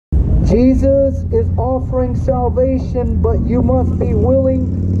Jesus is offering salvation, but you must be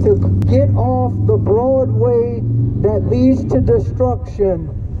willing to get off the broad way that leads to destruction.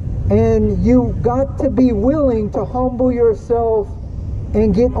 And you got to be willing to humble yourself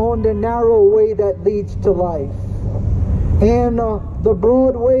and get on the narrow way that leads to life. And the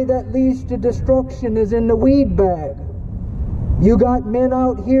broad way that leads to destruction is in the weed bag. You got men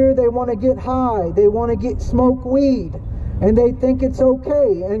out here, they want to get high, they want to smoke weed, and they think it's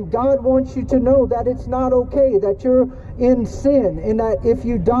okay. And God wants you to know that it's not okay, that you're in sin, and that if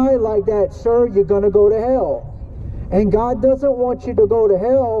you die like that, sir, you're going to go to hell. And God doesn't want you to go to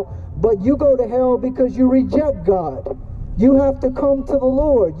hell, but you go to hell because you reject God. You have to come to the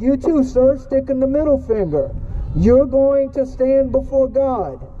Lord. You too, sir, sticking the middle finger. You're going to stand before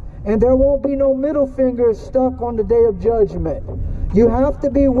God, and there won't be no middle fingers stuck on the day of judgment. You have to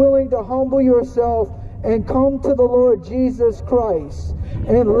be willing to humble yourself and come to the Lord Jesus Christ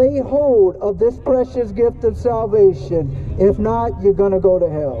and lay hold of this precious gift of salvation. If not, you're going to go to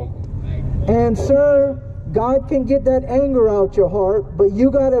hell. And sir, God can get that anger out your heart, but you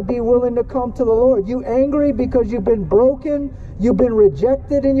got to be willing to come to the Lord. You angry because you've been broken, you've been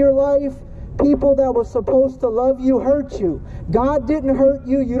rejected in your life. People that were supposed to love you hurt you. God didn't hurt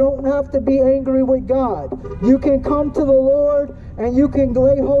you. You don't have to be angry with God. You can come to the Lord and you can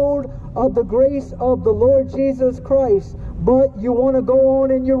lay hold of the grace of the Lord Jesus Christ, but you want to go on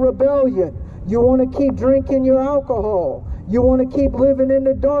in your rebellion. You want to keep drinking your alcohol. You want to keep living in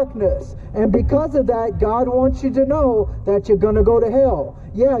the darkness. And because of that, God wants you to know that you're going to go to hell.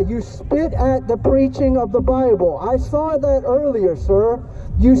 Yeah, you spit at the preaching of the Bible. I saw that earlier, sir.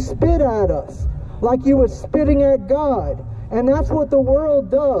 You spit at us like you were spitting at God. And that's what the world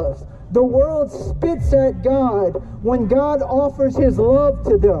does. The world spits at God when God offers his love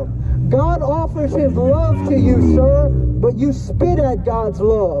to them. God offers his love to you, sir, but you spit at God's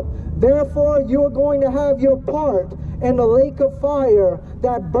love. Therefore, you're going to have your part in the lake of fire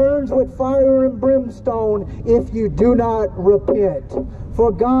that burns with fire and brimstone if you do not repent.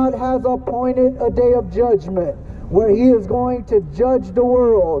 For God has appointed a day of judgment where he is going to judge the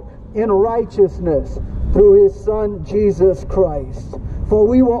world in righteousness through his Son, Jesus Christ. For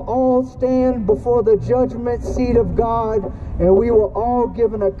we will all stand before the judgment seat of God, and we will all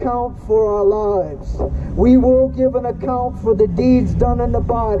give an account for our lives. We will give an account for the deeds done in the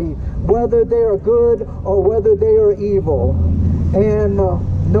body, whether they are good or whether they are evil. And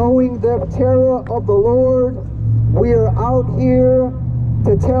knowing the terror of the Lord, we are out here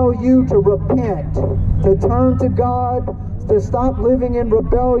to tell you to repent, to turn to God, to stop living in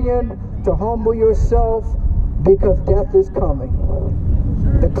rebellion, to humble yourself, because death is coming.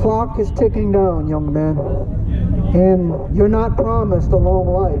 The clock is ticking down, young men, and you're not promised a long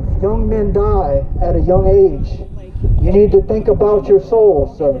life. Young men die at a young age. You need to think about your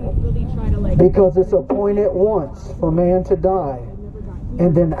soul, sir, because it's appointed once for man to die,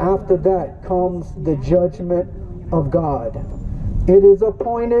 and then after that comes the judgment of God. It is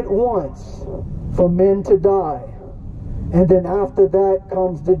appointed once for men to die, and then after that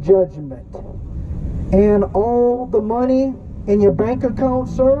comes the judgment. And all the money in your bank account,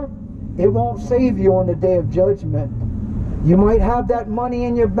 sir, it won't save you on the day of judgment. You might have that money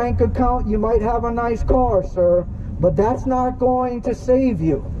in your bank account, you might have a nice car, sir, but that's not going to save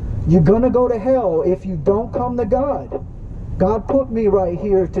you. You're going to go to hell if you don't come to God. God put me right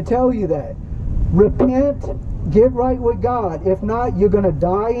here to tell you that. Repent, get right with God. If not, you're going to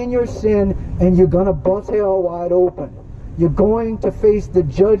die in your sin and you're going to bust hell wide open. You're going to face the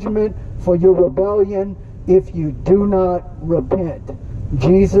judgment for your rebellion if you do not repent.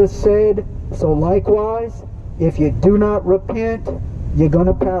 Jesus said, so likewise, if you do not repent, you're going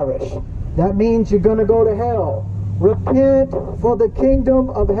to perish. That means you're going to go to hell. Repent, for the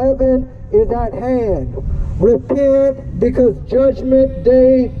kingdom of heaven is at hand. Repent, because judgment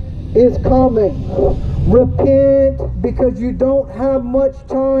day is coming. Repent, because you don't have much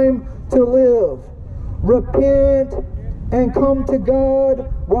time to live. Repent and come to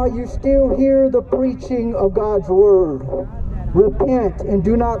God while you still hear the preaching of God's word. Repent and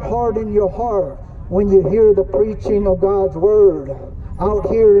do not harden your heart when you hear the preaching of God's word out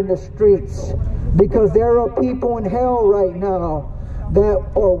here in the streets, because there are people in hell right now that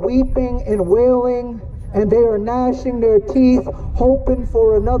are weeping and wailing, and they are gnashing their teeth hoping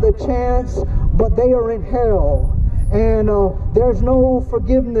for another chance, but they are in hell, and there's no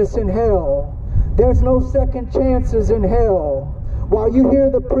forgiveness in hell. There's no second chances in hell. While you hear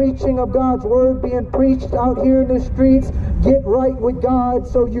the preaching of God's word being preached out here in the streets, get right with God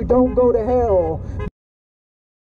so you don't go to hell.